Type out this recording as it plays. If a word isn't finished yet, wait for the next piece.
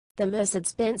The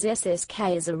Mercedes-Benz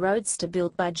SSK is a roadster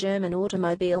built by German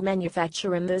automobile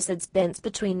manufacturer Mercedes-Benz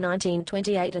between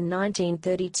 1928 and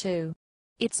 1932.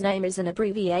 Its name is an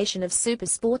abbreviation of Super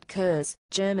Sport Kurz,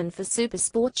 German for Super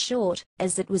Sport Short,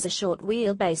 as it was a short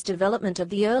wheelbase development of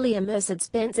the earlier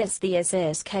Mercedes-Benz S. The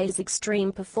SSK's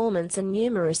extreme performance and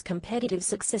numerous competitive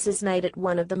successes made it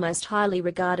one of the most highly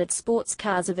regarded sports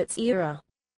cars of its era.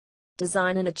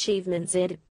 Design and achievements.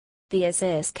 The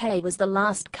SSK was the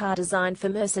last car designed for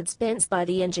Mercedes-Benz by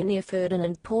the engineer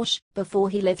Ferdinand Porsche, before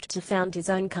he left to found his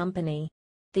own company.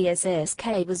 The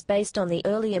SSK was based on the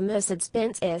earlier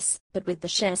Mercedes-Benz S, but with the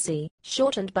chassis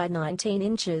shortened by 19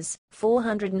 inches,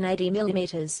 480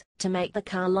 mm, to make the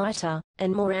car lighter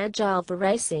and more agile for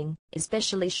racing,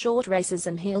 especially short races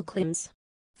and hill climbs.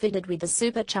 Fitted with a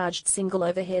supercharged single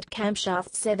overhead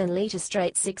camshaft 7-liter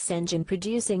straight-six engine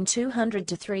producing 200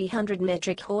 to 300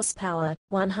 metric horsepower,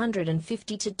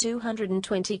 150 to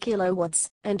 220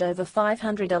 kilowatts, and over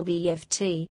 500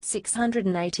 lb-ft,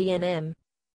 680 Nm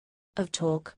of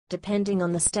torque. Depending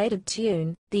on the state of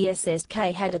tune, the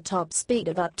SSK had a top speed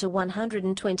of up to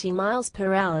 120 miles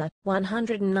per hour,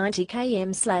 190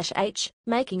 km/h,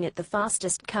 making it the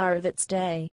fastest car of its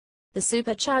day. The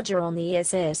supercharger on the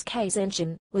SSK's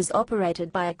engine was operated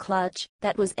by a clutch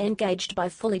that was engaged by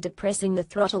fully depressing the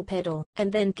throttle pedal and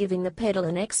then giving the pedal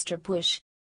an extra push.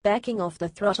 Backing off the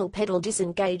throttle pedal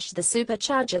disengaged the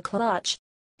supercharger clutch.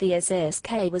 The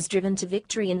SSK was driven to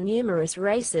victory in numerous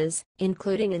races,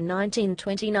 including in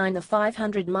 1929 the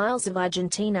 500 miles of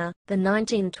Argentina, the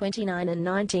 1929 and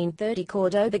 1930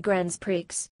 Cordoba Grands Prix,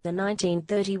 the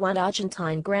 1931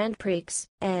 Argentine Grand Prix,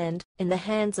 and, in the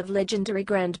hands of legendary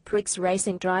Grand Prix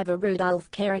racing driver Rudolf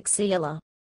Caraxiela,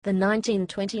 the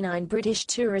 1929 British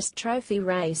Tourist Trophy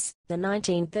Race, the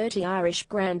 1930 Irish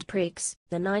Grand Prix,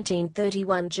 the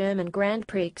 1931 German Grand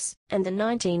Prix, and the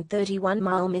 1931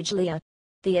 Mille Miglia.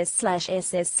 The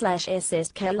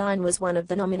S/SS/SSK line was one of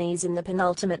the nominees in the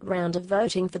penultimate round of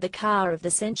voting for the Car of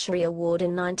the Century Award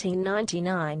in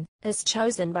 1999, as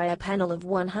chosen by a panel of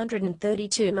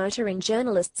 132 motoring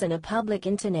journalists and a public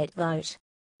internet vote.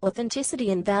 Authenticity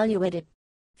and value.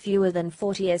 Fewer than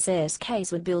 40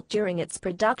 SSKs were built during its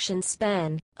production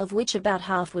span, of which about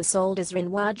half were sold as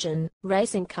Rennwagen,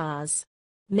 racing cars.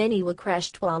 Many were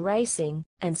crashed while racing,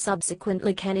 and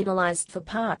subsequently cannibalized for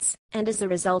parts, and as a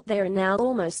result there are now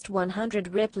almost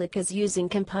 100 replicas using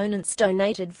components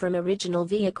donated from original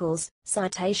vehicles.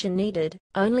 Citation needed.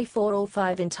 Only 4 or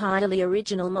 5 entirely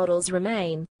original models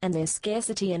remain, and their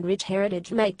scarcity and rich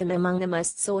heritage make them among the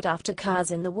most sought-after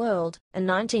cars in the world. A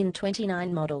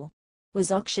 1929 model was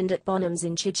auctioned at Bonhams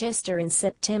in Chichester in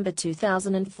September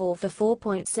 2004 for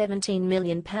 £4.17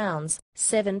 million,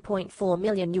 $7.4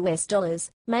 million,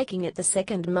 making it the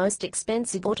second most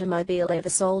expensive automobile ever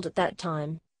sold at that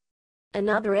time.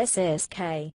 Another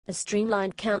SSK, a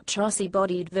streamlined Count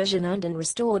Trossi-bodied version owned and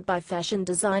restored by fashion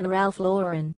designer Ralph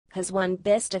Lauren, has won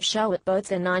Best of Show at both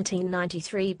the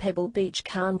 1993 Pebble Beach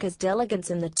Concours d'Elegance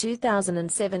and the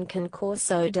 2007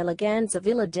 Concorso d'Eleganza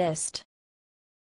Villa d'Este.